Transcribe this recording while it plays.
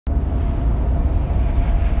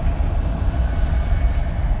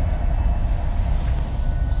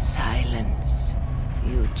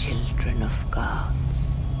of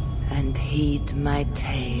gods, and heed my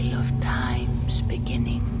tale of time's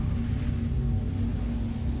beginning.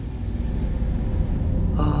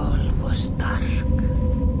 All was dark.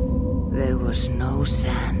 There was no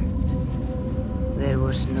sand. There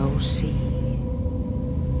was no sea.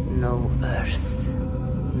 No earth,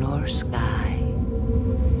 nor sky.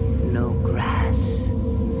 No grass,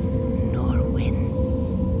 nor wind.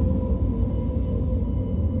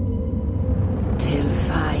 Till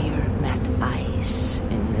fire met ice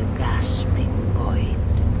in the gasping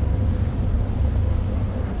void.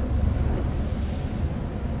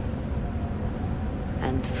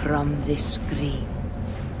 And from this scream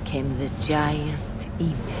came the giant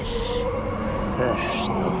Ymir,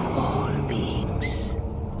 first of all beings.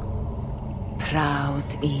 Proud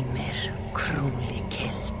Ymir, cruelly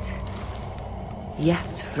killed.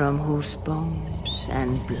 Yet from whose bones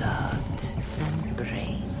and blood and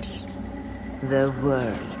brains the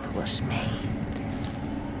world was made.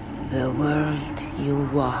 The world you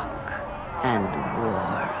walk and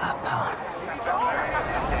war upon.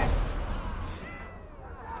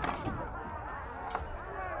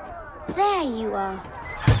 There you are.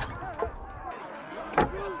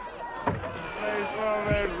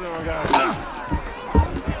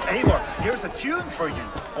 Eivor, here's a tune for you.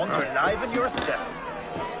 Want to liven your step.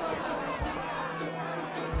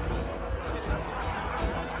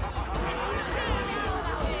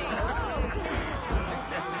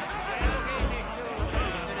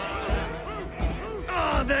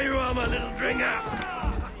 Oh, there you are, my little drinker.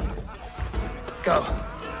 Go.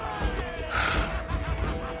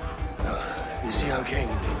 So, you see our king?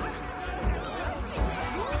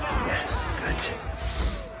 Yes, good.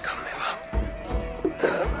 Come, Eivor.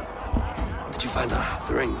 Did you find the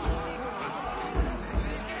ring?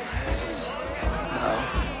 Yes.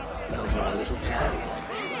 Now for our little plan.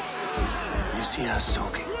 You see us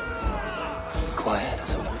talking, quiet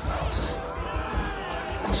as a mouse,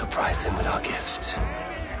 and surprise him with our gift.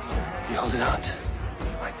 You hold it out,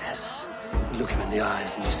 like this. You look him in the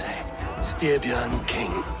eyes and you say, Styrbjörn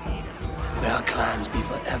King, may our clans be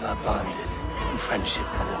forever bonded in friendship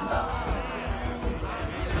and in love.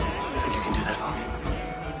 Think you can do that for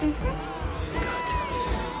me? Good.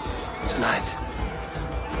 Tonight,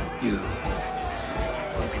 you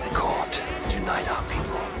will be the cord that unite our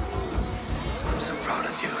people. I'm so proud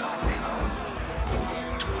of you, Eivor.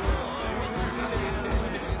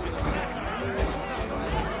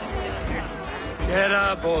 Get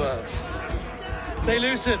up, Olaf. Stay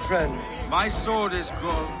lucid, friend. My sword is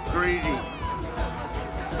greedy.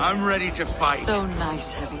 I'm ready to fight. So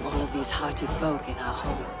nice having all of these hearty folk in our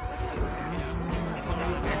home.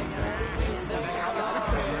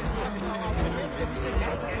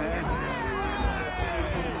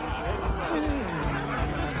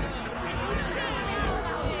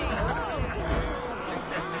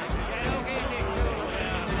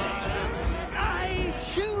 I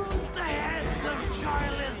hewed the heads of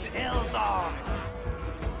childless Hildar.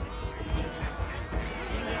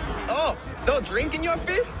 Oh, no drink in your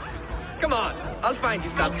fist? Come on, I'll find you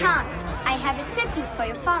I something. can't. I have a tribute for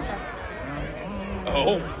your father.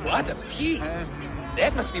 Oh, what a piece.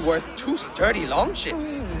 That must be worth 2 sturdy long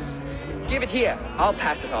ships. Give it here, I'll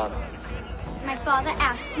pass it on. My father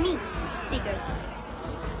asked me, Sigurd.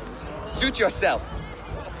 Suit yourself.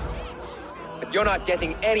 But you're not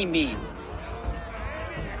getting any mead.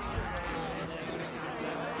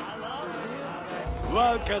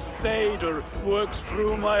 Valka Seder works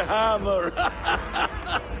through my hammer.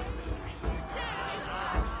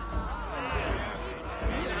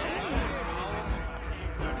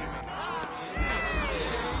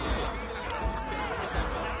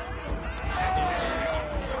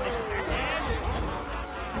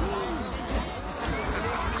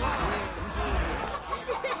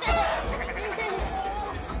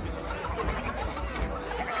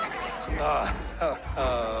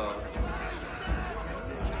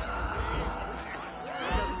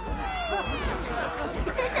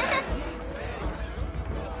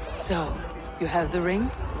 So, you have the ring?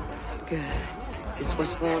 Good. This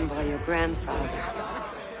was worn by your grandfather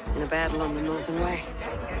in a battle on the Northern Way.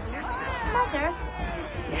 Mother,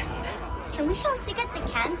 Yes, can we show Sigurd the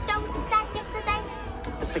can stones he stacked yesterday?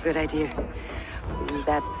 that's a good idea. We'll do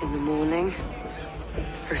that in the morning.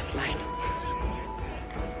 First light.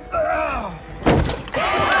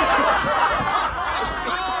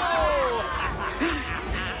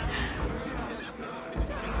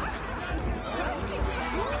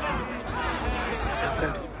 Now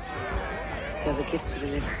go. You have a gift to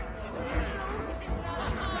deliver.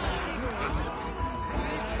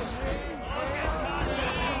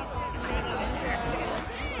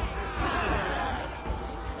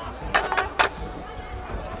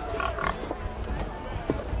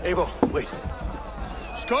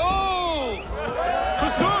 Go!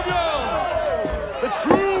 Custodian! The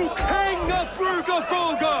true king of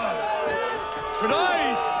Brugafulga!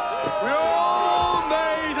 Tonight, we all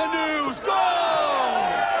made the news! Go!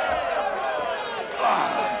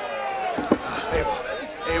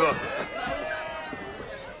 Ava.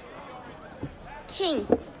 King,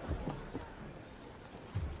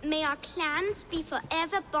 may our clans be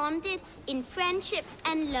forever bonded in friendship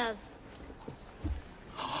and love.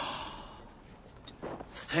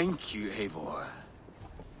 Thank you, Eivor.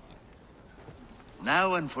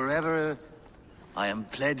 Now and forever, I am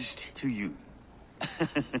pledged to you.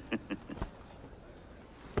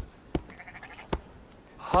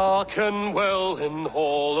 Hearken well in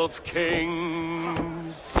Hall of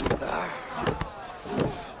Kings.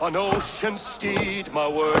 On ocean steed, my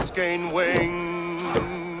words gain wings.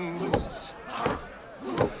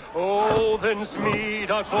 Odin's mead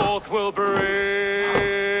I forth will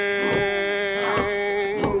bring.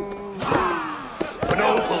 For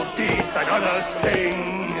noble deeds that honor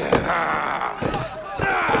sing.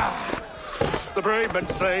 The brave men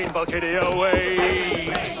slain, Valkyria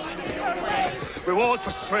waits. Rewards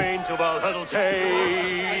for strain to Valhalla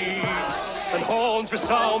takes. And horns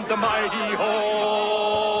resound the mighty horn.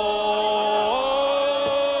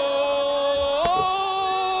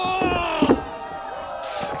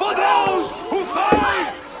 For those who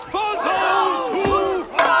fight! For those who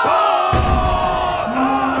fight!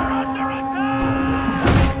 Under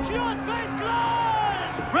attack!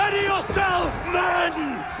 Ready yourself, men!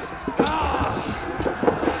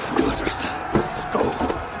 Go!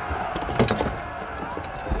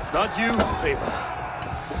 Not you, Ava.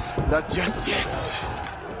 Not just yet.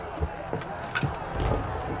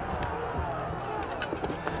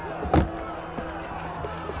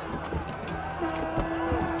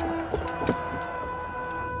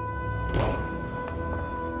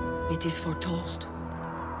 It is foretold.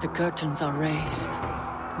 The curtains are raised.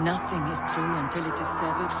 Nothing is true until it is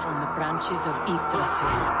severed from the branches of Yggdrasil.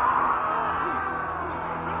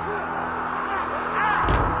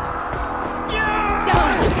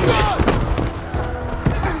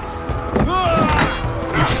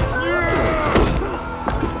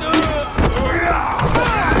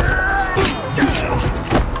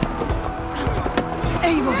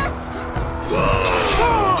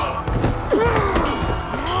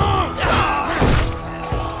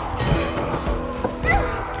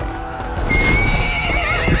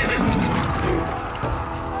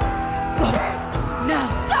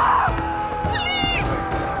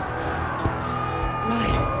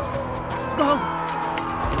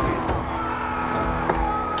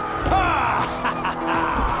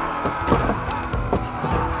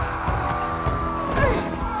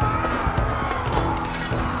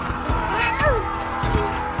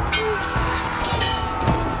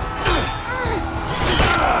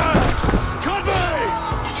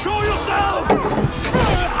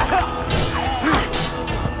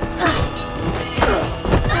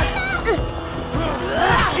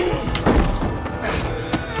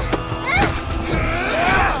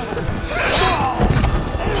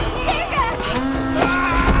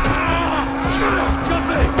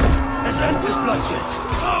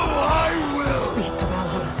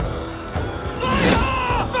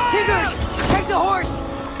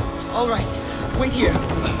 All right, wait here.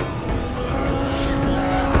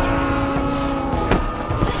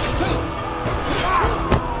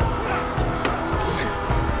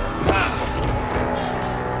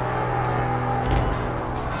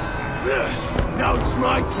 Now it's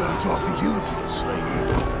my turn to offer you a deal,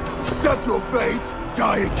 slave. Accept your fate,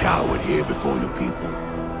 die a coward here before your people,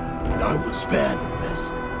 and I will spare the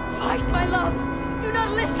rest. Fight, my love! Do not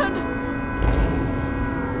listen!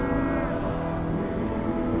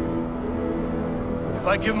 If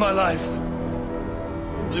I give my life,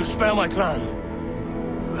 will you spare my clan?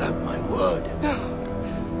 You have my word. No.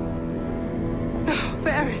 No,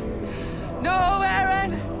 Baron. No,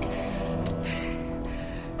 Baron!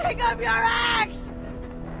 Pick up your axe!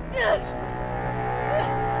 Kill them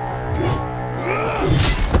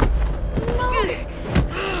all!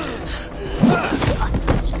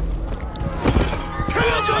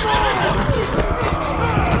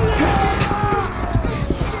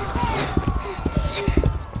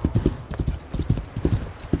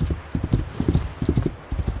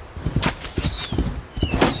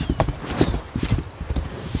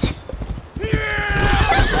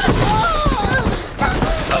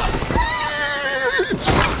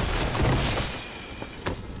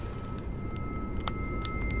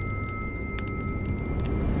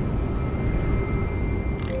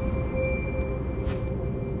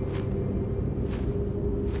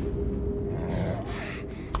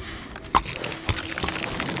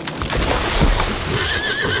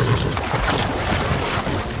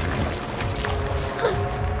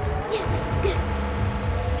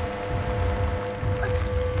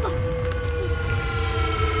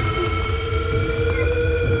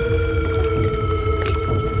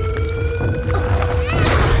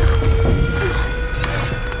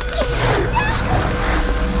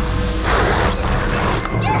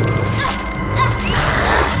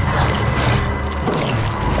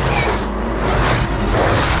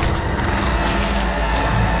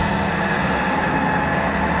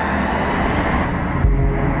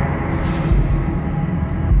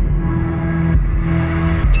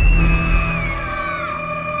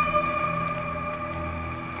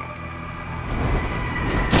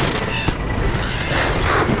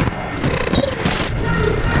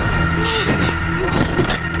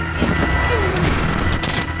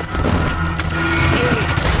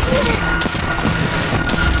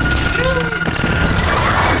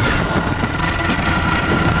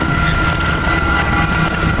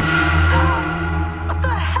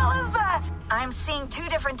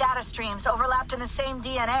 streams overlapped in the same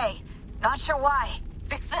DNA. Not sure why.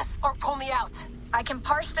 Fix this or pull me out. I can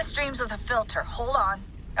parse the streams with a filter. Hold on.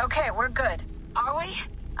 Okay, we're good. Are we?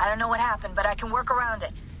 I don't know what happened, but I can work around it.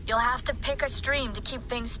 You'll have to pick a stream to keep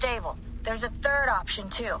things stable. There's a third option,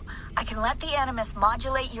 too. I can let the Animus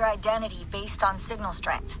modulate your identity based on signal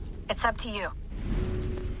strength. It's up to you.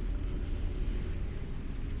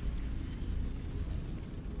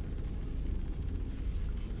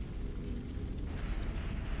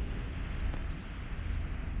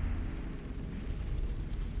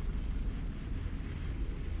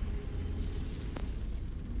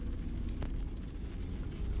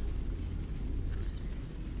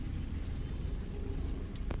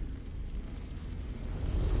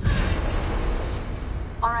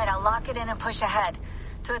 Alright, I'll lock it in and push ahead,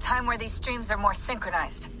 to a time where these streams are more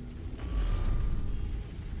synchronized.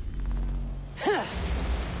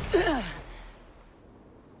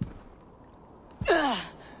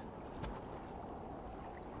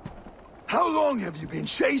 How long have you been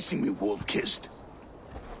chasing me, Wolf-Kissed?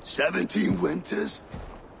 17 winters?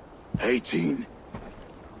 18?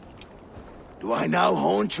 Do I now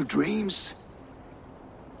haunt your dreams?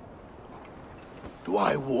 Do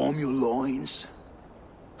I warm your loins?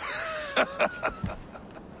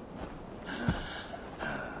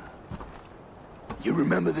 You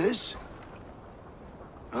remember this?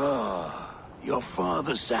 Ah, your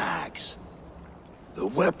father's axe. The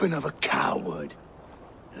weapon of a coward.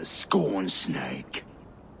 A scorned snake.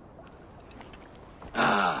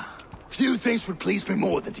 Ah, few things would please me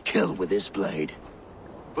more than to kill with this blade.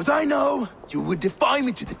 But I know you would defy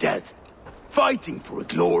me to the death, fighting for a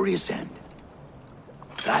glorious end.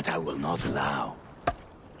 That I will not allow.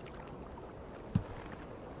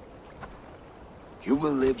 You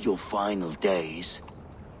will live your final days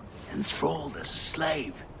enthralled as a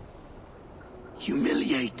slave.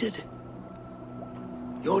 Humiliated.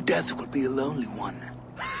 Your death will be a lonely one.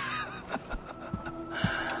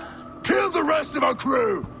 Kill the rest of our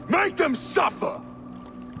crew! Make them suffer!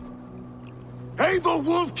 Eivor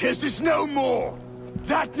Wolf-Kissed is no more!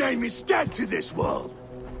 That name is dead to this world!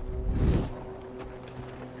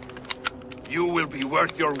 You will be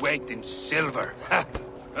worth your weight in silver.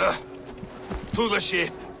 To the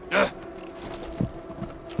ship.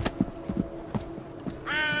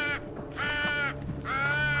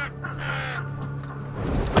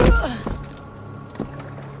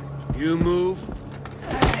 You move,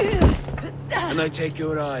 and I take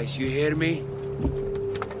your eyes, you hear me?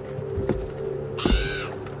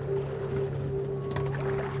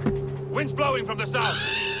 Wind's blowing from the south.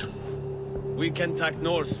 We can tack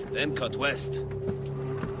north, then cut west.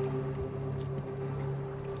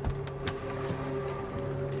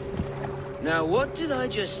 Now, what did I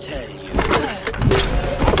just tell you?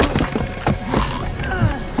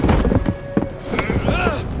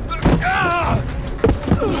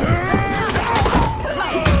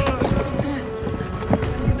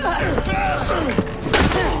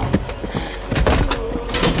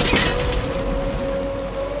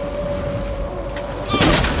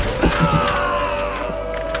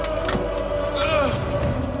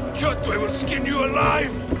 Kjotve will skin you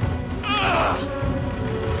alive!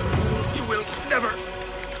 You will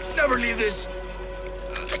never leave this!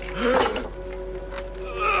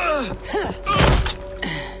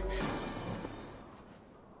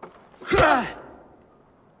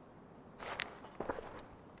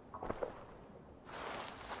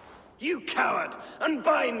 You coward!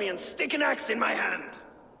 Unbind me and stick an axe in my hand!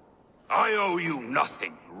 I owe you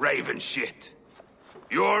nothing, raven shit.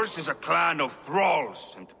 Yours is a clan of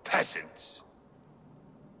thralls and peasants.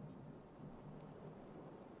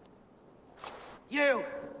 You!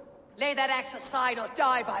 Lay that axe aside or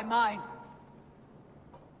die by mine.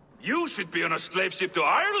 You should be on a slave ship to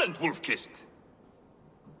Ireland, Wolf-Kissed.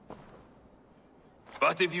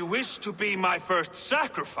 But if you wish to be my first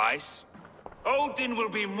sacrifice, Odin will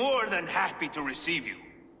be more than happy to receive you.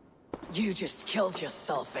 You just killed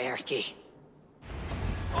yourself, Erki.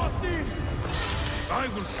 Odin! I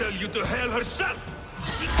will sell you to hell herself!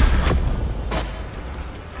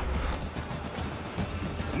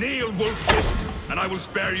 Kneel, Wolf-Kissed, and I will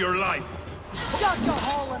spare your life. Shut your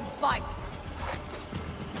hole and fight!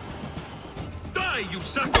 Die, you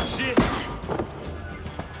sack of shit!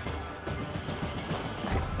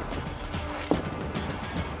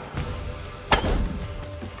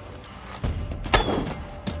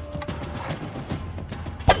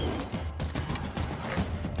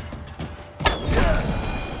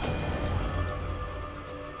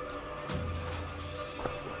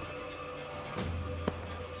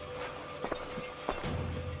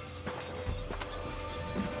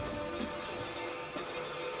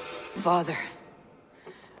 Father,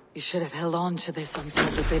 You should have held on to this until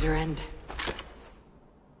the bitter end.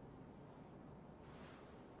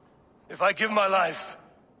 If I give my life,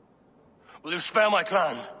 will you spare my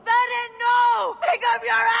clan? Venom, no! Pick up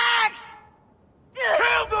your axe!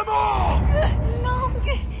 Kill them all! No!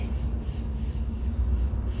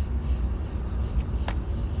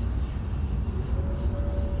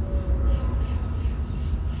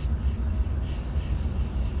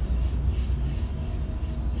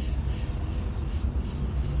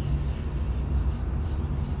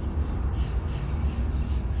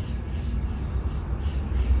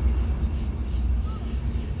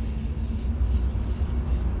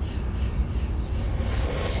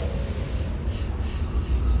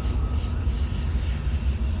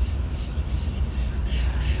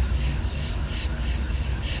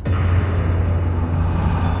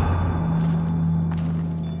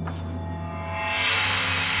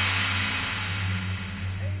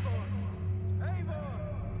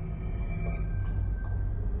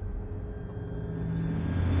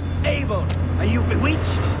 Are you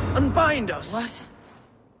bewitched? Unbind us! What?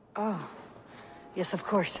 Oh. Yes, of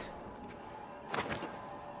course.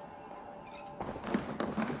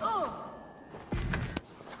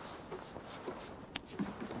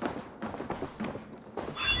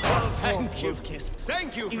 Thank you. Kissed.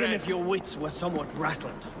 Thank you, Even if your wits were somewhat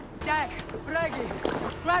rattled. Jack, Braggy,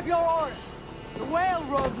 grab your oars. The whale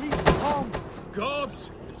road leads us home.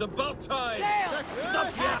 Gods, it's about time! Sail!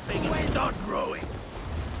 Stop yapping and start rowing!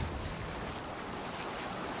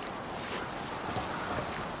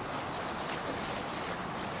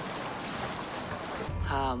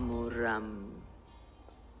 Hamuram.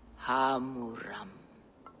 Hamuram.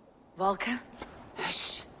 Volka?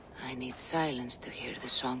 Hush. I need silence to hear the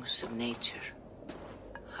songs of nature.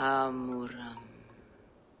 Hamuram.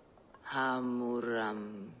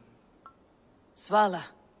 Hamuram. Svala.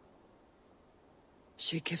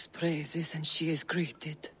 She gives praises and she is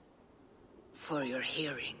greeted. For your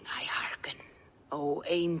hearing I hearken, O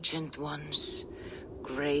ancient ones,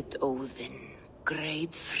 great Odin,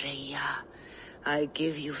 great Freya. I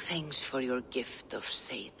give you thanks for your gift of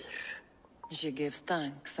Seder. She gives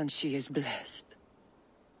thanks and she is blessed.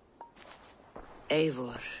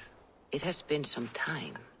 Eivor, it has been some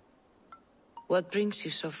time. What brings you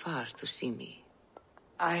so far to see me?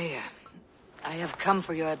 I have come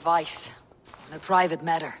for your advice on a private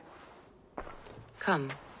matter.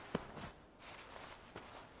 Come.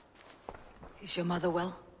 Is your mother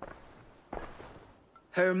well?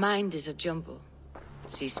 Her mind is a jumble.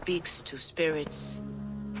 She speaks to spirits.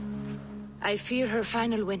 I fear her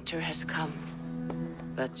final winter has come,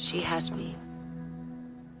 but she has me.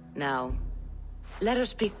 Now, let us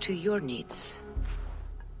speak to your needs.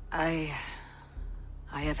 I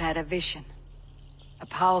have had a vision. A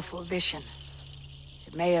powerful vision.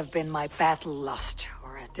 It may have been my battle lust,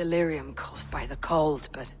 or a delirium caused by the cold,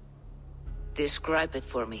 but... Describe it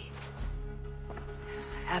for me.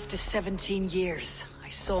 After 17 years, I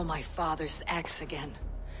saw my father's axe again.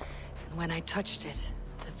 And when I touched it,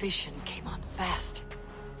 the vision came on fast.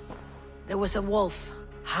 There was a wolf,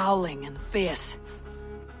 howling and fierce.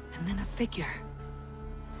 And then a figure.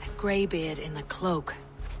 A greybeard in a cloak.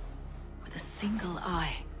 With a single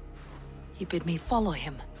eye. He bid me follow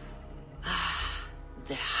him. Ah,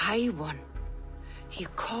 the High One. He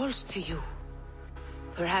calls to you.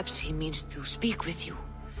 Perhaps he means to speak with you.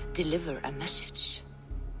 Deliver a message.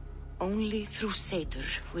 Only through Seder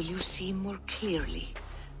will you see more clearly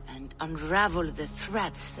and unravel the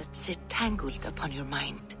threads that sit tangled upon your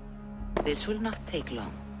mind. This will not take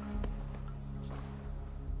long.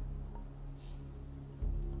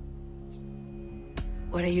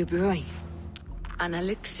 What are you brewing? An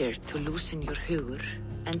elixir to loosen your hugur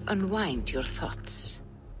and unwind your thoughts.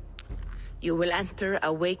 You will enter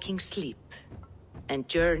a waking sleep and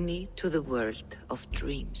journey to the world of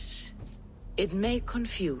dreams. It may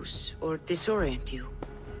confuse or disorient you,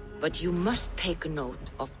 but you must take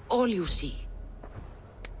note of all you see.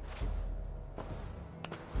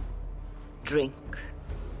 Drink.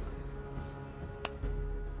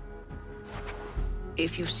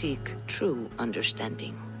 If you seek true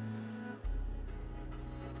understanding.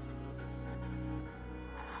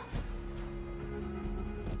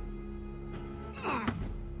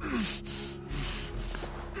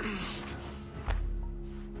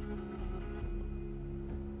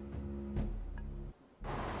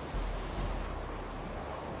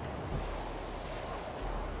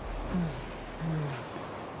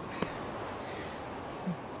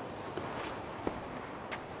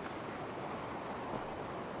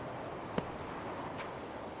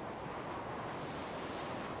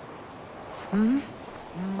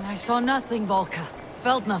 I saw nothing, Volka.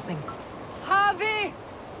 Felt nothing. Javi!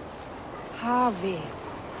 Harvey.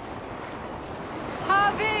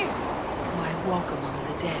 Harvey! Why walk among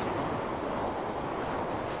the dead?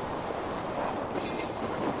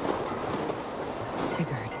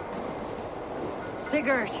 Sigurd.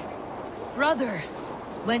 Sigurd! Brother!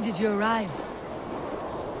 When did you arrive?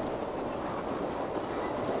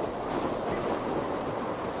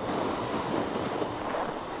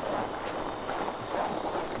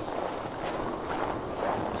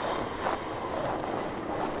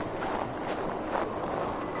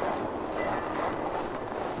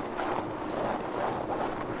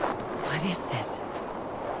 What is this?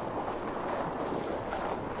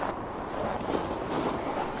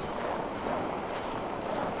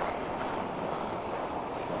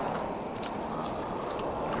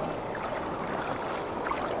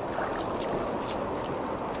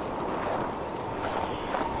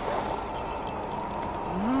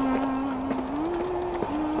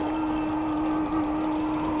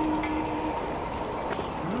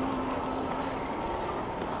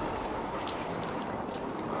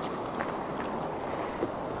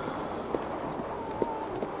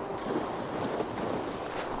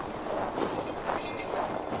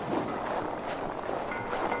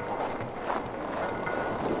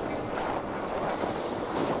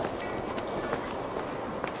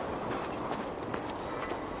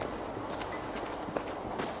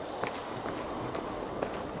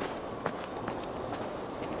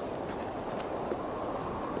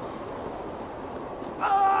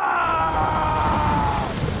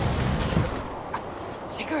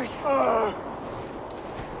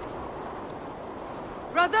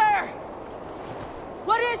 Brother!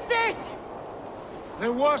 What is this?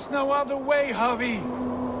 There was no other way, Harvey.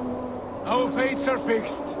 Our fates are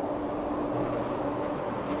fixed.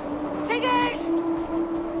 Take it!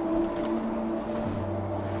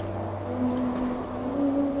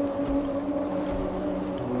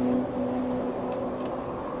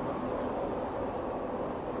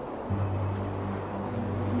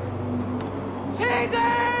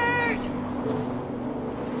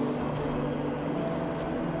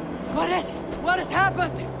 What has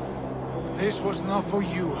happened? This was not for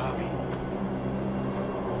you, Harvey.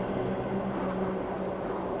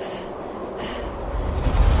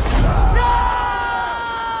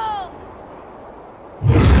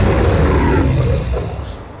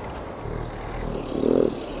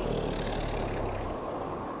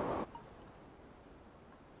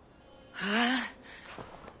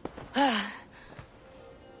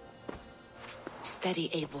 Steady,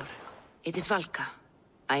 Eivor. It is Valka.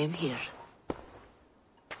 I am here.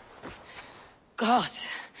 God,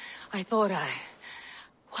 I thought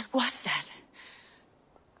What was that?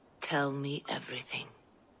 Tell me everything.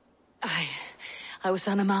 I was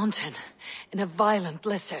on a mountain, in a violent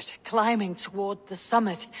blizzard, climbing toward the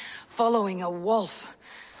summit, following a wolf.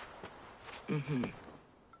 Mm-hmm.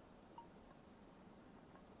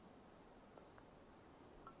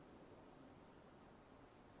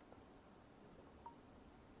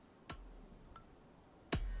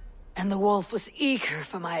 And the wolf was eager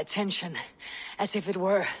for my attention, as if it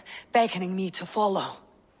were beckoning me to follow.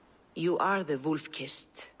 You are the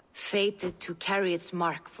wolf-kissed, fated to carry its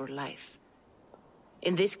mark for life.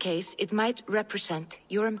 In this case, it might represent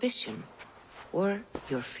your ambition, or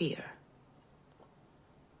your fear.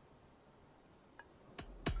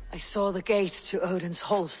 I saw the gates to Odin's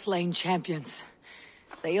Hall of Slain Champions.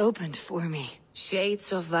 They opened for me.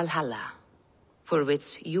 Shades of Valhalla, for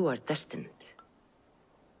which you are destined.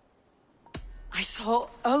 I saw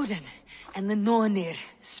Odin and the Nornir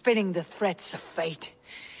spitting the threats of fate.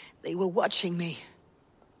 They were watching me.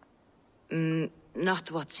 Not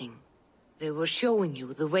watching. They were showing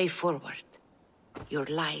you the way forward. Your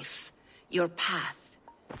life, your path,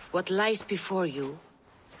 what lies before you,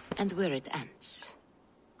 and where it ends.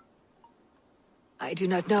 I do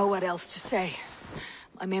not know what else to say.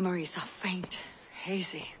 My memories are faint,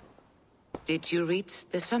 hazy. Did you reach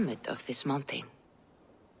the summit of this mountain?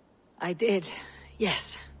 I did,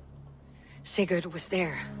 yes. Sigurd was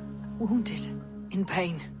there, wounded, in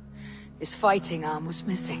pain. His fighting arm was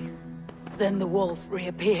missing. Then the wolf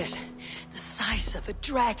reappeared, the size of a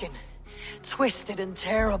dragon, twisted and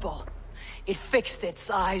terrible. It fixed its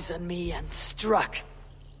eyes on me and struck.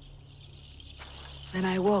 Then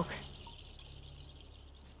I woke.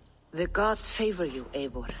 The gods favor you,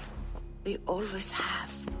 Eivor. They always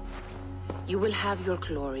have. You will have your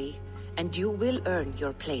glory, and you will earn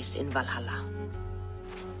your place in Valhalla.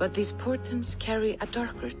 But these portents carry a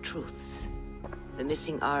darker truth. The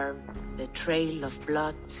missing arm, the trail of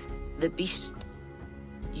blood, the beast.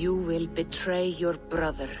 You will betray your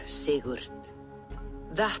brother, Sigurd.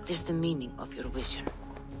 That is the meaning of your vision.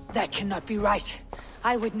 That cannot be right.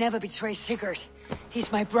 I would never betray Sigurd.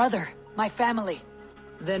 He's my brother, my family.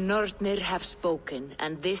 The Nornir have spoken,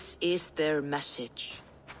 and this is their message.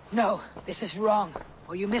 No, this is wrong,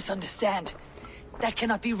 or you misunderstand. That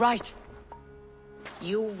cannot be right.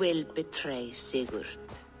 You will betray Sigurd.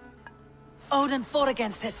 Odin fought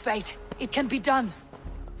against his fate. It can be done.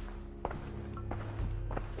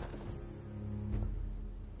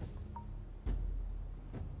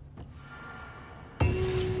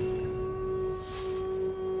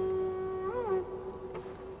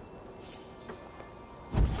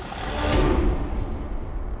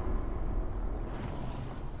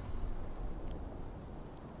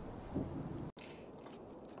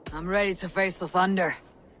 I'm ready to face the thunder.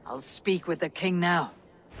 I'll speak with the king now.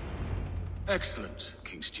 Excellent,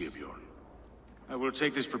 King Styrbjorn. I will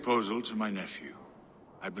take this proposal to my nephew.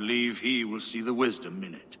 I believe he will see the wisdom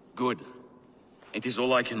in it. Good. It is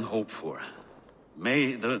all I can hope for.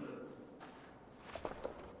 May the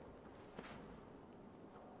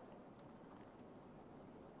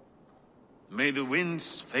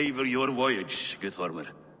winds favor your voyage, Guthormer.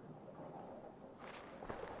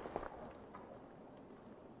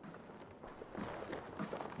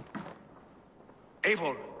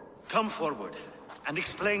 Eivor, come forward, and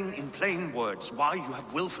explain in plain words why you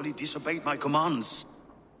have willfully disobeyed my commands.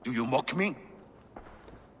 Do you mock me?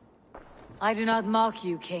 I do not mock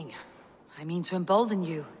you, King. I mean to embolden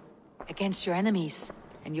you, against your enemies,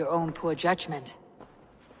 and your own poor judgment.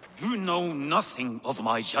 You know nothing of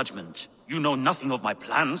my judgment. You know nothing of my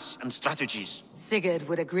plans and strategies. Sigurd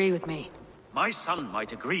would agree with me. My son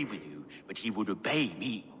might agree with you, but he would obey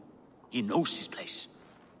me. He knows his place.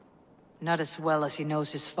 Not as well as he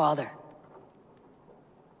knows his father.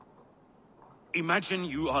 Imagine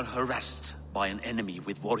you are harassed by an enemy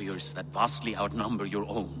with warriors that vastly outnumber your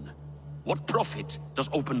own. What profit does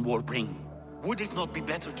open war bring? Would it not be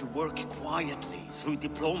better to work quietly, through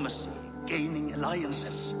diplomacy, gaining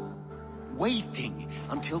alliances? Waiting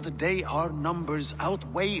until the day our numbers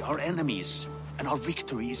outweigh our enemies, and our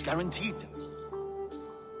victory is guaranteed.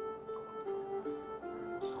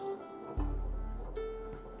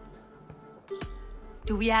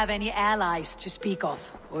 Do we have any allies to speak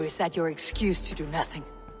of? Or is that your excuse to do nothing?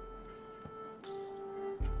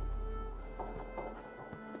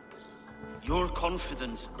 Your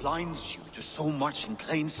confidence blinds you to so much in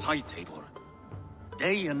plain sight, Eivor.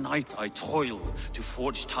 Day and night I toil to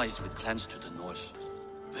forge ties with clans to the north.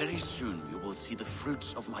 Very soon you will see the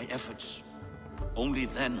fruits of my efforts. Only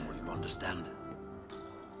then will you understand.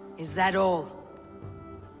 Is that all?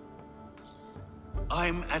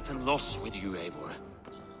 I'm at a loss with you, Eivor.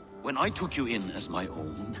 When I took you in as my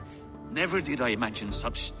own, never did I imagine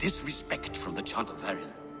such disrespect from the Chant of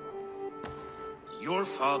Varin. Your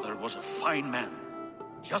father was a fine man.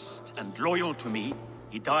 Just and loyal to me,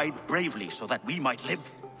 he died bravely so that we might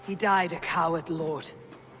live. He died a coward, Lord.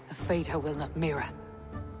 A fate I will not mirror.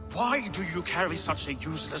 Why do you carry such a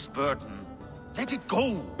useless burden? Let it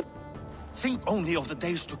go! Think only of the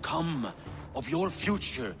days to come, of your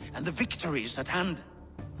future and the victories at hand.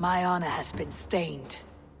 My honor has been stained.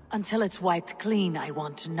 Until it's wiped clean, I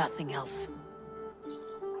want nothing else.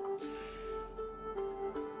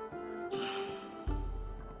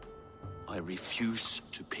 I refuse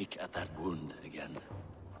to pick at that wound again.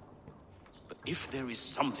 But if there is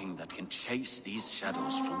something that can chase these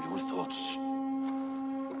shadows from your thoughts...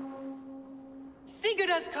 Sigurd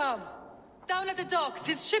has come! Down at the docks,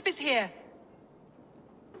 his ship is here!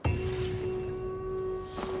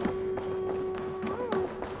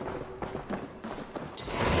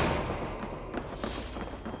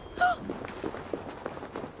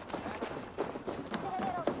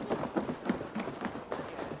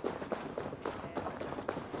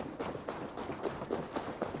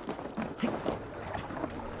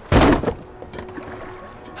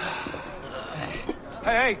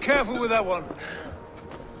 Hey, careful with that one.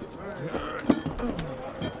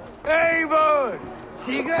 Eivor!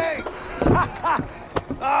 Sigurd!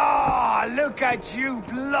 Ah, look at you,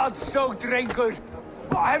 blood-soaked drinker.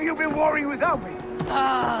 What, have you been worrying without me?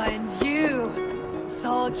 Ah, and you,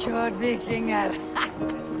 soul-cured Vikinger.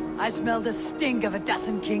 I smell the stink of a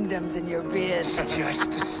dozen kingdoms in your beard. It's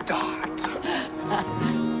just the start.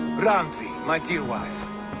 Randvi, my dear wife,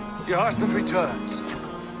 your husband returns.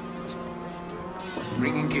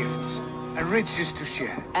 Bringing gifts and riches to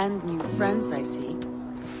share. And new friends, I see.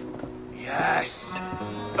 Yes.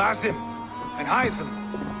 Basim and Hytham.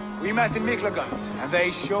 We met in Miklagard, and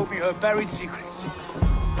they showed me her buried secrets.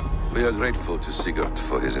 We are grateful to Sigurd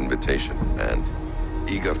for his invitation, and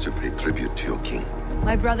eager to pay tribute to your king.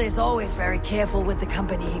 My brother is always very careful with the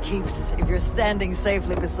company he keeps, if you're standing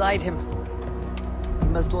safely beside him.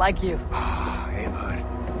 must like you. Ah,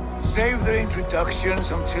 Eivor. Save the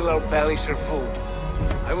introductions until our bellies are full.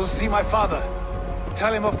 I will see my father.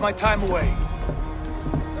 Tell him of my time away.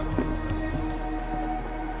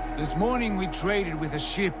 This morning we traded with a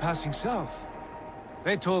ship passing south.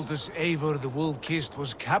 They told us Eivor the Wolf-Kissed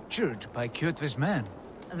was captured by Kjotve's men.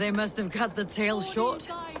 They must have cut the tail short.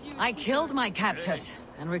 I killed my captors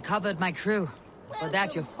and recovered my crew. For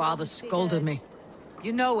that your father scolded me.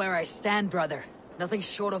 You know where I stand, brother. Nothing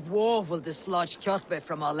short of war will dislodge Kjotve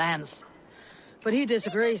from our lands. But he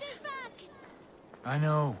disagrees. I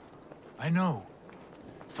know.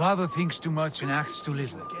 Father thinks too much and acts too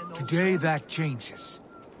little. Today that changes.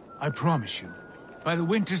 I promise you. By the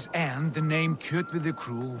winter's end, the name Kjotve the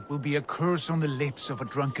Cruel will be a curse on the lips of a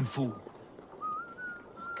drunken fool.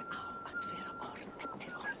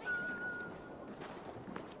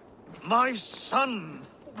 My son!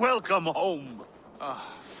 Welcome home!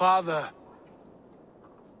 Father.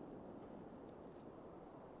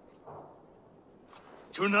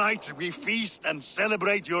 Tonight we feast and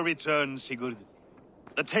celebrate your return, Sigurd.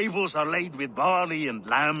 The tables are laid with barley and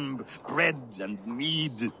lamb, bread and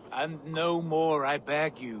mead. And no more, I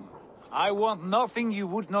beg you. I want nothing you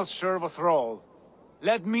would not serve a thrall.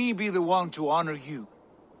 Let me be the one to honor you.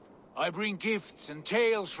 I bring gifts and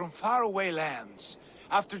tales from faraway lands.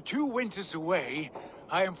 After 2 winters away,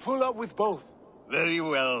 I am full up with both. Very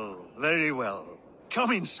well, very well.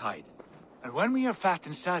 Come inside. And when we are fat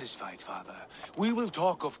and satisfied, Father, we will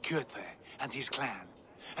talk of Kjotve and his clan,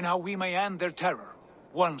 and how we may end their terror,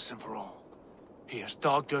 once and for all. He has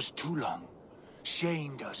dogged us too long,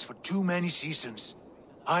 shamed us for too many seasons.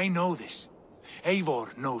 I know this.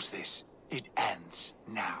 Eivor knows this. It ends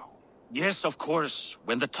now. Yes, of course,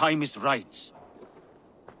 when the time is right.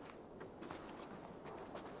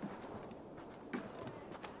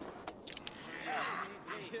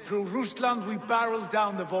 Through Rusland we barreled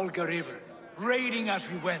down the Volga River, raiding as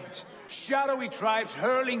we went, shadowy tribes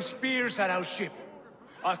hurling spears at our ship.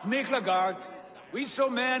 At Miklagard, we saw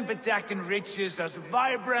men bedecked in riches as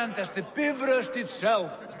vibrant as the Bifrost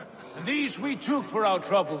itself. And these we took for our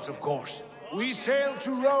troubles, of course. We sailed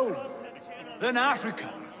to Rome, then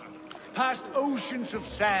Africa, past oceans of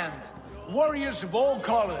sand, warriors of all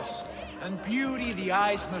colors, and beauty the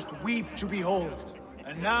eyes must weep to behold.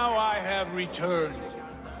 And now I have returned,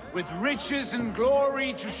 with riches and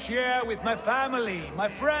glory to share with my family, my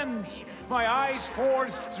friends, my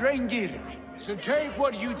eyes-forged Strengir. So take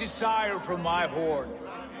what you desire from my hoard.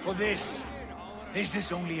 For this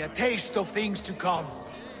is only a taste of things to come.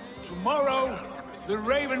 Tomorrow, the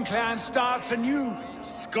Raven clan starts anew.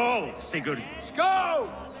 Skål, Sigurd. Skål!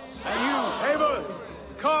 And you, Eivor,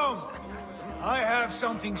 come. I have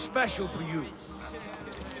something special for you.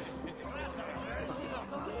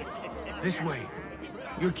 This way.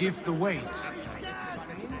 Your gift awaits.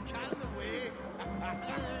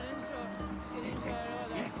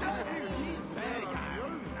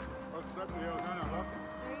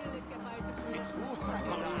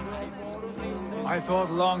 I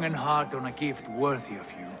thought long and hard on a gift worthy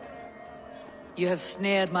of you. You have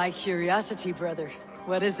snared my curiosity, brother.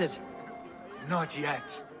 What is it? Not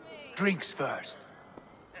yet. Drinks first.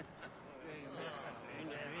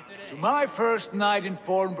 To my first night in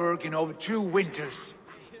Fornburg in over 2 winters.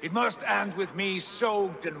 It must end with me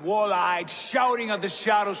soaked and wall-eyed, shouting at the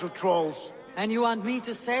shadows of trolls. And you want me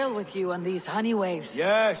to sail with you on these honey waves?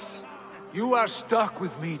 Yes. You are stuck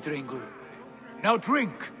with me, Dringur. Now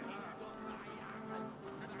drink.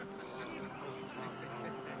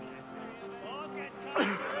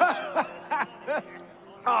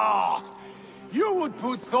 Ah, you would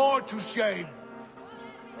put Thor to shame.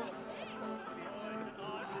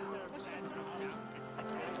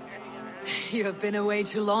 You have been away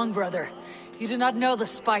too long, brother. You do not know the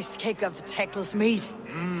spiced cake of Tekla's meat.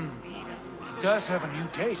 It does have a new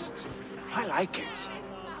taste. I like it.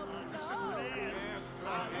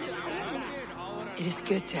 It is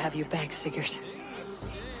good to have you back, Sigurd.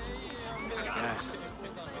 Yes.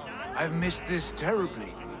 I've missed this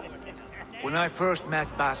terribly. When I first met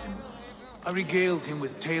Basim, I regaled him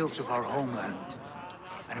with tales of our homeland.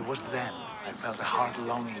 And it was then I felt a heart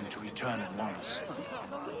longing to return at once.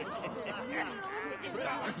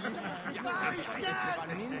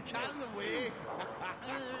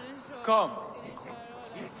 Come.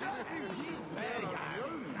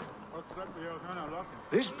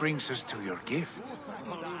 This brings us to your gift.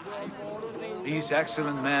 These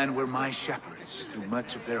excellent men were my shepherds through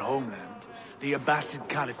much of their homeland, the Abbasid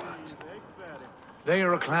Caliphate. They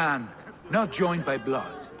are a clan, not joined by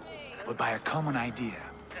blood, but by a common idea.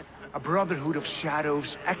 A brotherhood of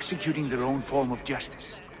shadows executing their own form of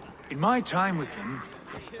justice. In my time with them,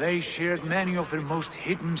 They shared many of their most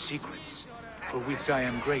hidden secrets, for which I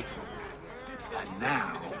am grateful. And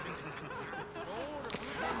now,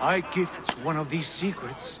 I gift one of these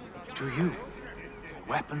secrets to you. A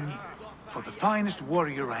weapon for the finest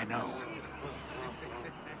warrior I know.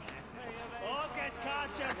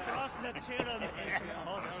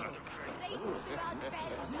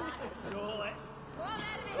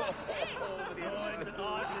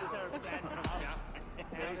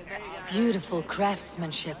 Beautiful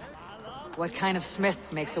craftsmanship. What kind of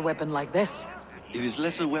smith makes a weapon like this? It is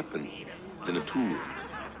less a weapon than a tool.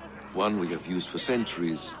 One we have used for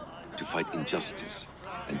centuries to fight injustice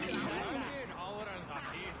and evil.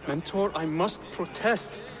 Mentor, I must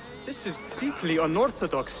protest. This is deeply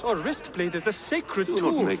unorthodox. Our wrist blade is a sacred tool.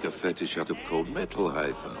 Do not make a fetish out of cold metal,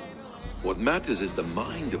 Hytham. What matters is the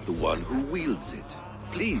mind of the one who wields it.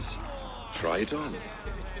 Please, try it on.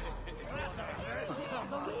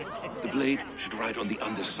 The blade should ride on the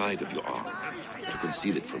underside of your arm to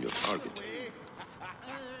conceal it from your target.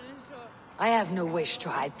 I have no wish to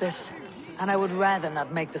hide this, and I would rather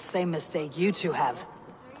not make the same mistake you two have.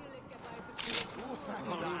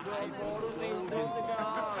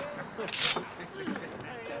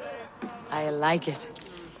 I like it.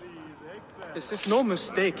 This is no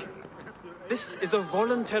mistake. This is a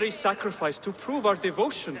voluntary sacrifice to prove our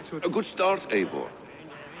devotion to... A good start, Eivor.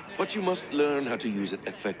 But you must learn how to use it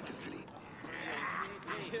effectively.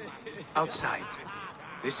 Outside.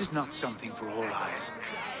 This is not something for all eyes.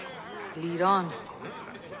 Lead on.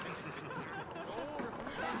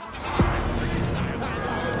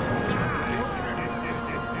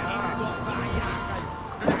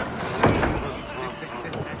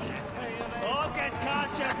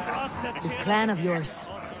 This clan of yours,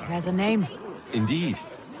 it has a name. Indeed.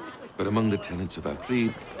 But among the tenets of our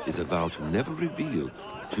creed is a vow to never reveal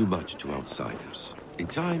too much to outsiders. In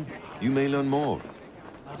time, you may learn more.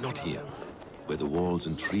 But not here, where the walls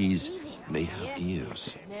and trees may have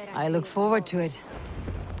ears. I look forward to it.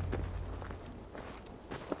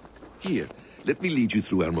 Here, let me lead you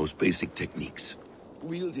through our most basic techniques.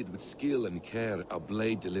 Wielded with skill and care, our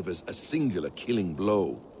blade delivers a singular killing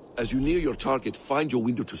blow. As you near your target, find your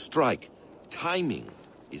window to strike. Timing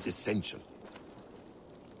is essential.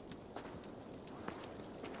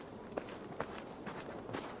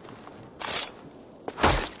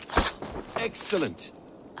 Excellent!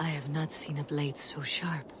 I have not seen a blade so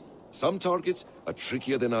sharp. Some targets are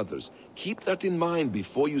trickier than others. Keep that in mind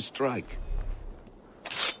before you strike.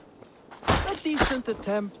 A decent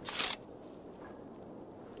attempt.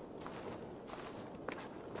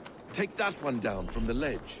 Take that one down from the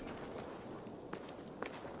ledge.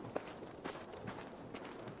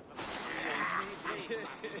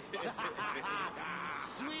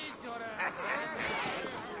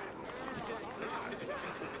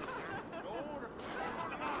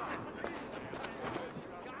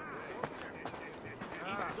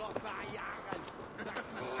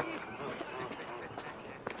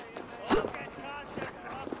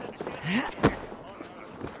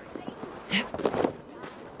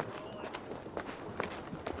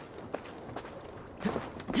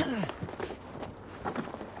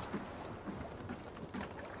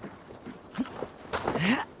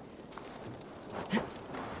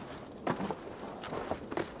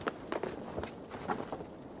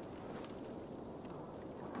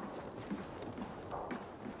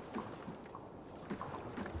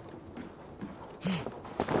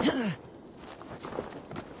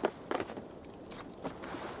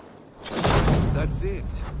 That's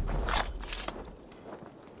it.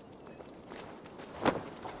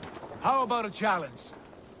 How about a challenge?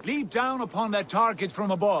 Leap down upon that target from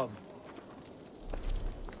above.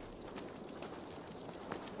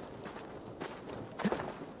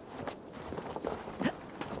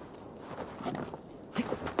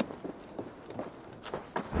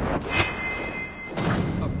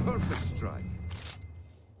 A perfect strike.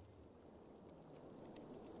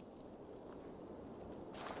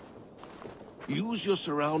 Use your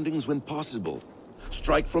surroundings when possible.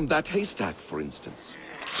 Strike from that haystack, for instance.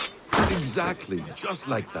 Exactly, just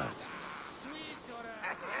like that.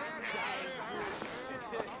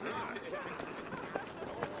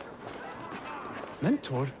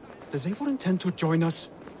 Mentor, does Eivor intend to join us?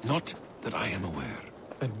 Not that I am aware.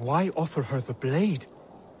 Then why offer her the blade?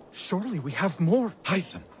 Surely we have more.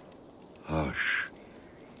 Hytham. Hush.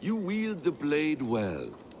 You wield the blade well.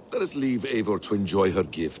 Let us leave Eivor to enjoy her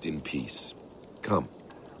gift in peace. Come.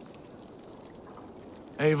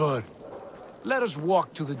 Eivor, let us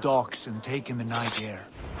walk to the docks and take in the night air.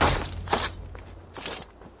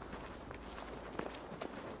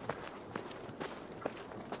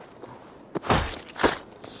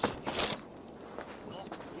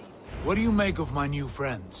 What do you make of my new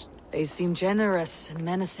friends? They seem generous and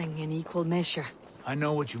menacing in equal measure. I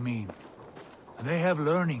know what you mean. They have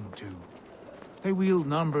learning, too. They wield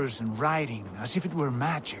numbers and writing as if it were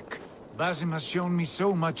magic. Basim has shown me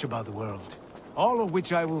so much about the world, all of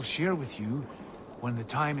which I will share with you when the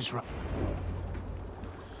time is right.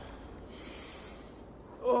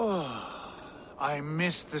 Oh, I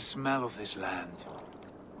miss the smell of this land.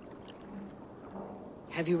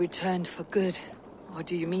 Have you returned for good? Or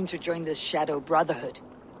do you mean to join the Shadow Brotherhood?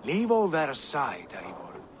 Leave all that aside,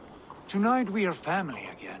 Eivor. Tonight we are family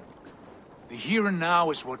again. The here and now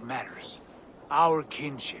is what matters. Our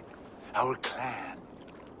kinship, our clan,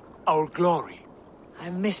 our glory.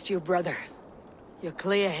 I've missed you, brother. Your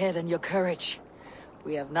clear head and your courage.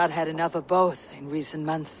 We have not had enough of both in recent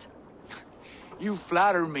months. You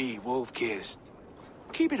flatter me, Wolf-Kissed.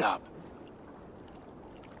 Keep it up.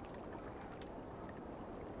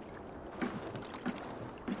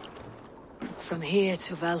 From here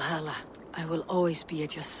to Valhalla, I will always be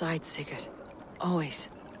at your side, Sigurd. Always.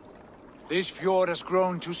 This fjord has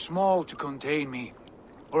grown too small to contain me,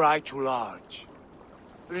 or I too large.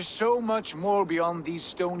 There is so much more beyond these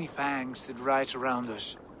stony fangs that rise around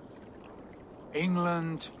us.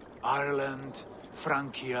 England, Ireland,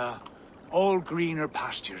 Francia, all greener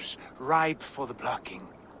pastures, ripe for the plucking.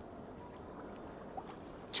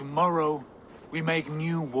 Tomorrow, we make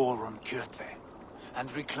new war on Kjotve, and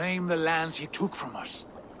reclaim the lands he took from us.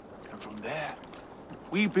 And from there,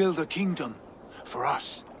 we build a kingdom for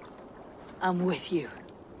us. I'm with you.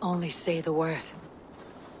 Only say the word.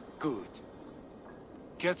 Good.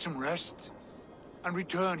 Get some rest, and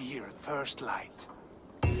return here at first light.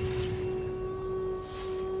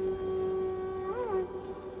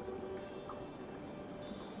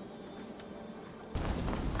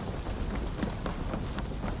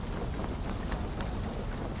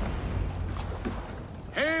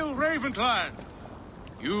 Hail, Ravenclan!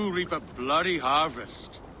 You reap a bloody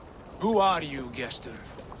harvest. Who are you, Gester?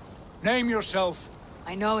 Name yourself.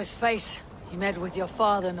 I know his face. He met with your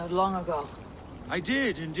father not long ago. I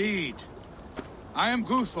did, indeed. I am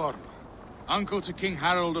Guthorm, uncle to King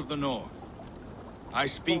Harold of the North. I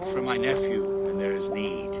speak for my nephew when there is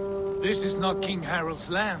need. This is not King Harold's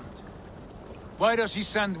land. Why does he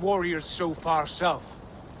send warriors so far south?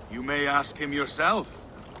 You may ask him yourself,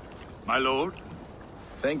 my lord.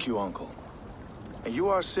 Thank you, uncle. And you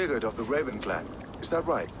are Sigurd of the Raven clan, is that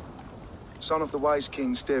right? Son of the wise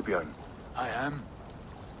King Styrbjörn. I am.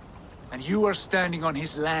 And you are standing on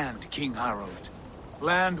his land, King Harold.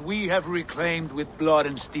 Land we have reclaimed with blood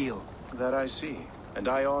and steel. That I see, and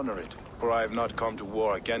I honor it, for I have not come to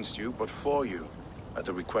war against you, but for you, at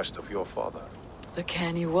the request of your father. The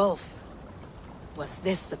canny wolf. Was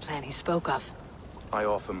this the plan he spoke of? I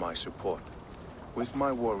offer my support. With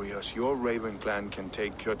my warriors, your Raven clan can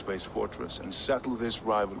take Kjotve's fortress and settle this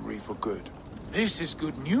rivalry for good. This is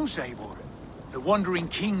good news, Eivor. The Wandering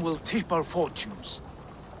King will tip our fortunes.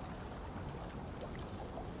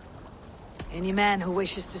 Any man who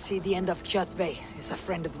wishes to see the end of Kjotve is a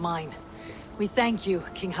friend of mine. We thank you,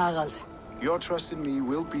 King Harald. Your trust in me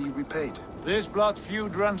will be repaid. This blood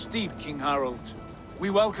feud runs deep, King Harold. We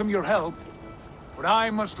welcome your help, but I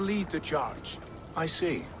must lead the charge. I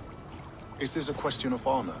see. Is this a question of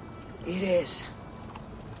honor? It is.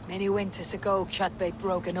 Many winters ago, Kjotve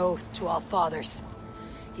broke an oath to our fathers.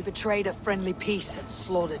 He betrayed a friendly peace and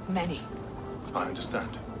slaughtered many. I understand.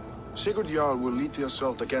 Sigurd Jarl will lead the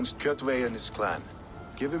assault against Kjotve and his clan.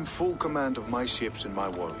 Give him full command of my ships and my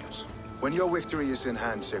warriors. When your victory is in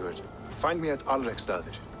hand, Sigurd, find me at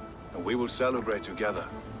Alrekstadir, and we will celebrate together.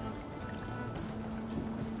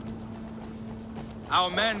 Our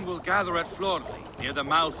men will gather at Florley, near the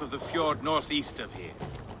mouth of the fjord northeast of here.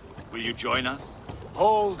 Will you join us?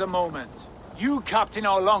 Hold a moment. You captain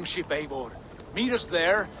our longship, Eivor. Meet us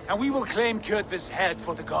there, and we will claim Kjotve's head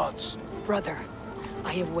for the gods. Brother,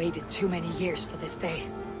 I have waited too many years for this day.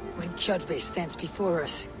 When Kjotve stands before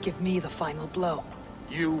us, give me the final blow.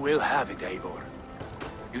 You will have it, Eivor.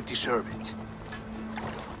 You deserve it.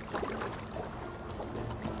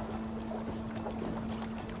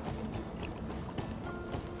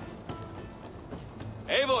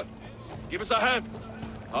 Eivor, give us a hand.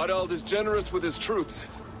 Harald is generous with his troops.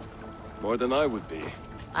 More than I would be.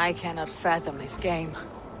 I cannot fathom his game.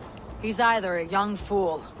 He's either a young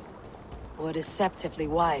fool, or deceptively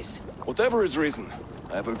wise. Whatever his reason,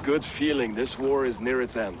 I have a good feeling this war is near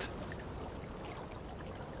its end.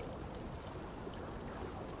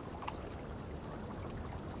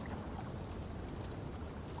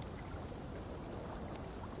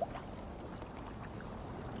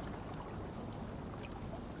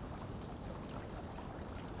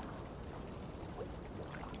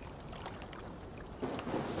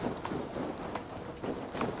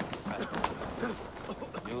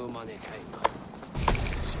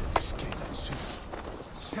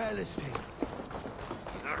 Celestine.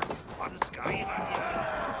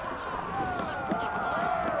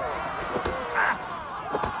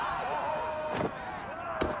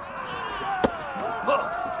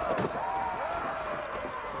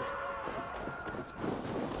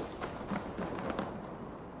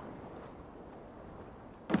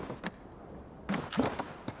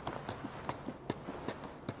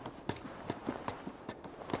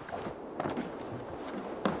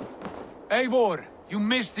 Eivor, you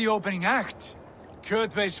missed the opening act.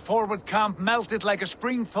 Kjotve's forward camp melted like a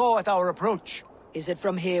spring thaw at our approach. Is it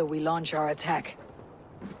from here we launch our attack?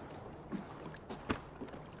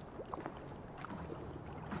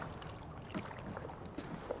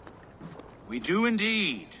 We do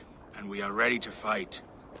indeed, and we are ready to fight.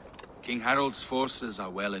 King Harold's forces are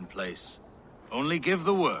well in place. Only give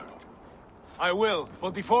the word. I will,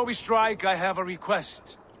 but before we strike, I have a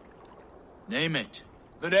request. Name it.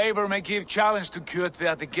 That Eivor may give challenge to Kjotve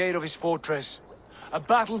at the gate of his fortress. A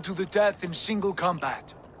battle to the death in single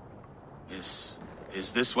combat. Is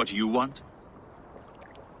this what you want?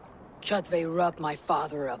 Kjotve robbed my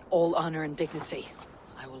father of all honor and dignity.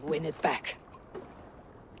 I will win it back.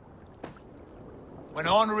 When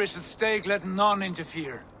honor is at stake, let none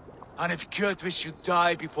interfere. And if Kjotve should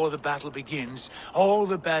die before the battle begins, all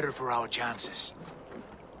the better for our chances.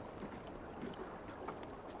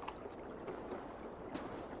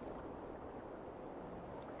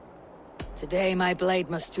 Today my blade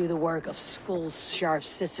must do the work of Skull's sharp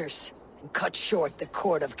scissors, and cut short the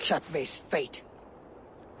cord of Kjotve's fate.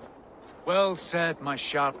 Well said, my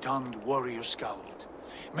sharp-tongued warrior scout.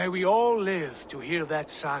 May we all live to hear that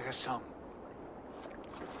saga sung.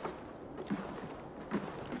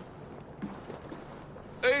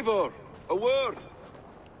 Eivor, a word!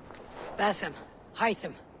 Basim,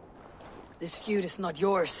 Hytham. This feud is not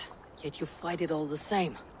yours, yet you fight it all the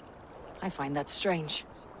same. I find that strange.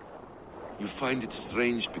 You find it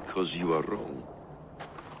strange because you are wrong.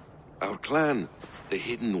 Our clan, the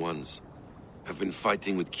Hidden Ones, have been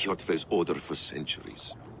fighting with Kjotve's order for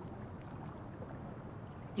centuries.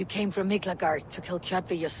 You came from Miklagard to kill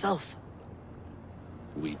Kjotve yourself.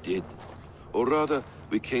 We did. Or rather,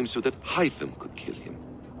 we came so that Hytham could kill him.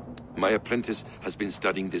 My apprentice has been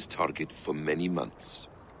studying this target for many months.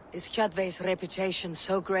 Is Kjotve's reputation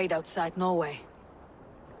so great outside Norway?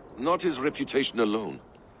 Not his reputation alone,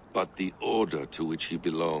 but the order to which he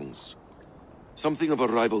belongs. Something of a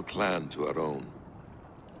rival clan to our own.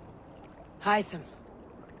 Hytham,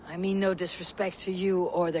 I mean no disrespect to you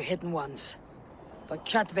or the Hidden Ones, but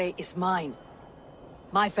Kjotve is mine.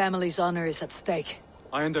 My family's honor is at stake.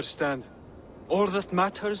 I understand. All that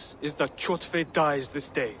matters is that Kjotve dies this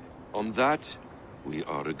day. On that, we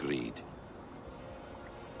are agreed.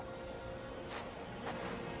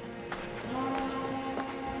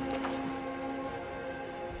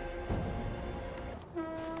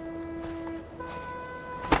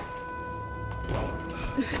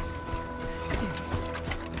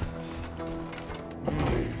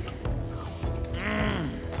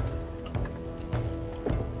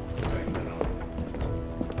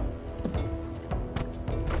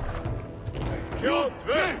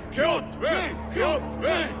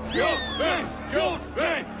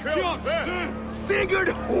 Sigurd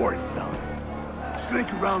Whoreson!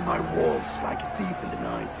 Slink around my walls like a thief in the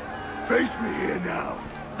night. Face me here now.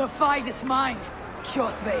 The fight is mine,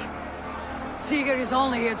 Kjotve. Sigurd is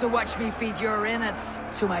only here to watch me feed your innards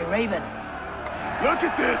to my raven. Look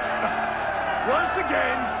at this! Once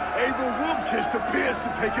again, Eivor Wolfkist appears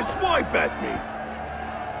to take a swipe at me.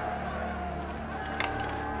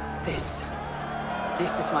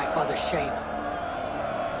 This is my father's shame.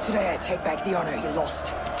 Today I take back the honor he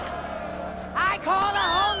lost. I call a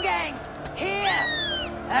home gang! Here!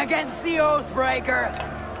 Against the Oathbreaker!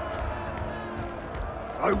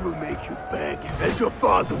 I will make you beg, as your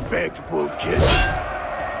father begged,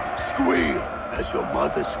 Wolfkist. Squeal, as your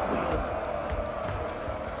mother squealed.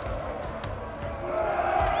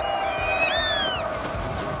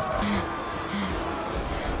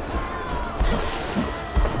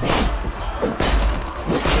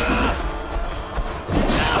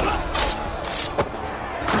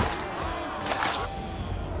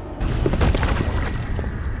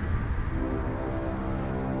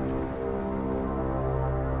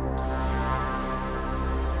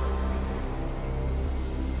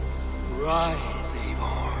 Rise,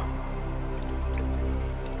 Eivor.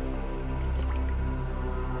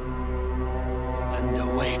 And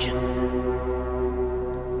awaken.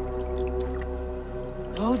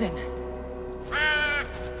 Odin.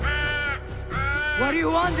 What do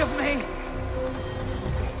you want of me?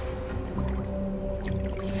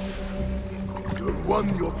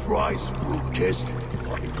 won your prize, wolf-kissed,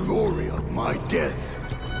 on the glory of my death.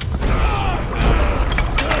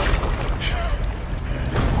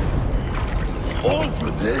 All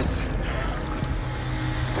for this?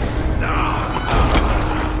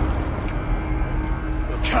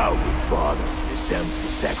 The coward father is empty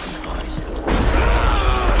sacrifice.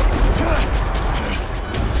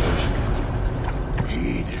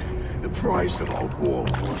 Heed the price of our war,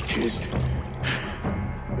 wolf-kissed.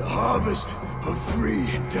 The harvest of 3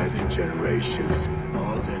 dead generations.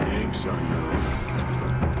 All their names are known.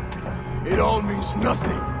 It all means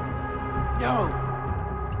nothing. No.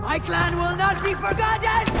 My clan will not be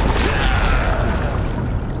forgotten!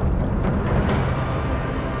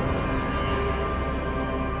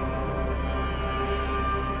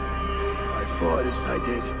 I fought as I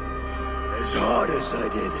did, as hard as I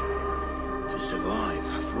did, to survive,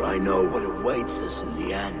 for I know what awaits us in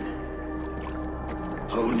the end.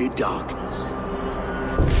 Only darkness.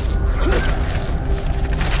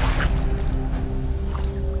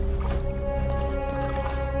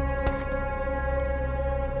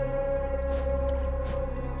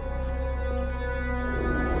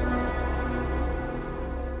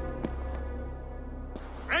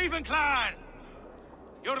 Raven Clan!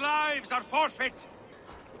 Your lives are forfeit.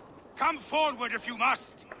 Come forward if you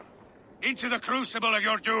must. Into the crucible of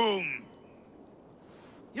your doom.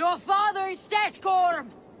 Your father is dead, Gorm!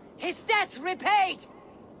 His debt's repaid!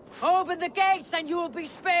 Open the gates and you will be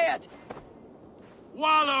spared!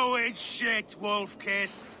 Wallow in shit,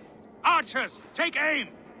 wolf-kissed. Archers, take aim!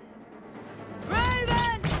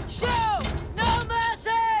 Ravens, shoot! No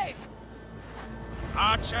mercy!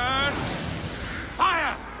 Archers,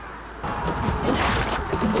 fire!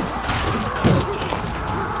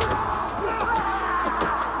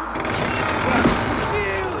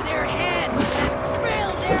 Chew their heads and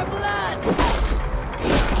spill their blood!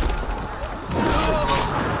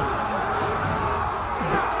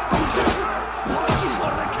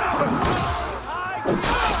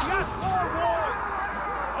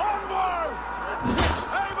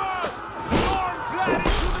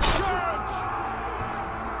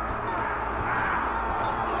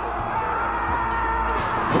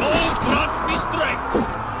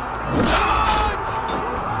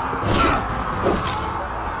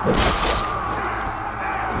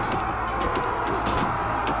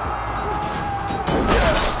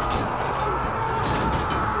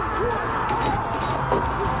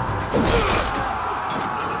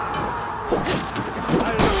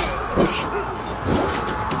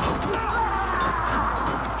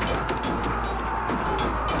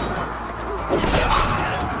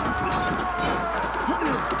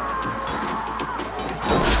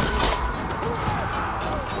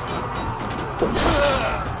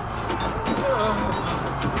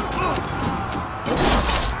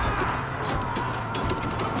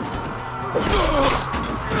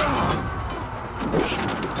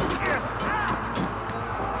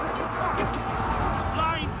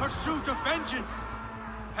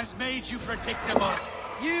 Has made you predictable.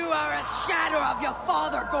 You are a shadow of your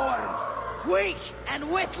father, Gorm. Weak and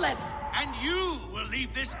witless. And you will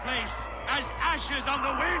leave this place as ashes on the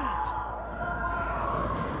wind.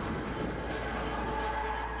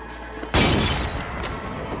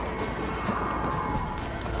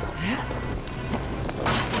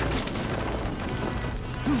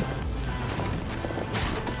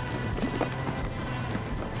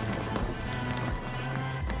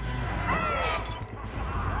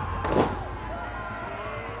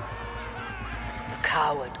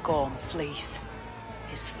 Coward Gorm flees.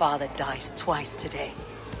 His father dies twice today.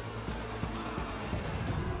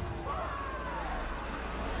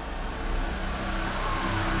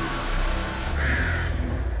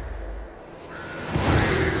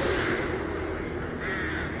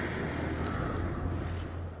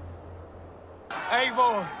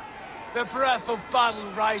 Eivor, the breath of battle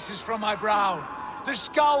rises from my brow. The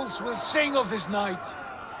scouts will sing of this night.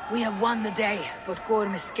 We have won the day, but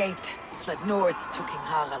Gorm escaped. He fled north to King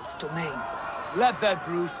Harald's domain. Let that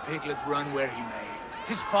bruised piglet run where he may.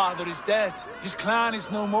 His father is dead. His clan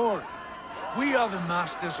is no more. We are the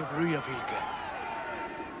masters of Ryavylke.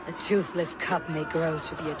 A toothless cub may grow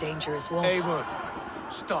to be a dangerous wolf. Eivor,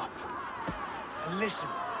 stop. And listen.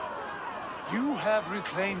 You have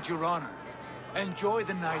reclaimed your honor. Enjoy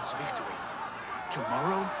the night's victory.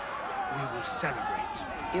 Tomorrow, we will celebrate.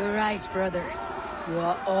 You're right, brother. You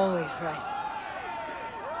are always right.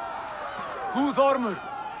 Guthormur,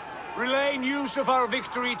 relay news of our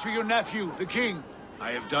victory to your nephew, the king.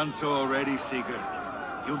 I have done so already, Sigurd.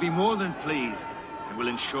 He'll be more than pleased, and will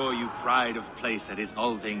ensure you pride of place at his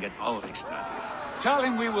Althing at Ulrikstadir. Tell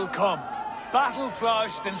him we will come.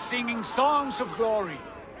 battle-flushed and singing songs of glory.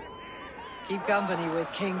 Keep company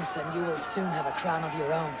with kings and you will soon have a crown of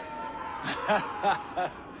your own.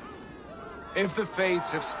 If the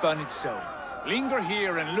fates have spun it so, linger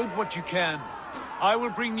here and loot what you can. I will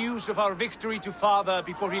bring news of our victory to Father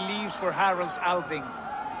before he leaves for Harald's Althing.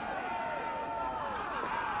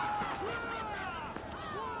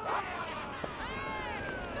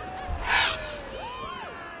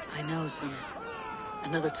 I know, son.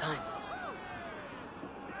 Another time.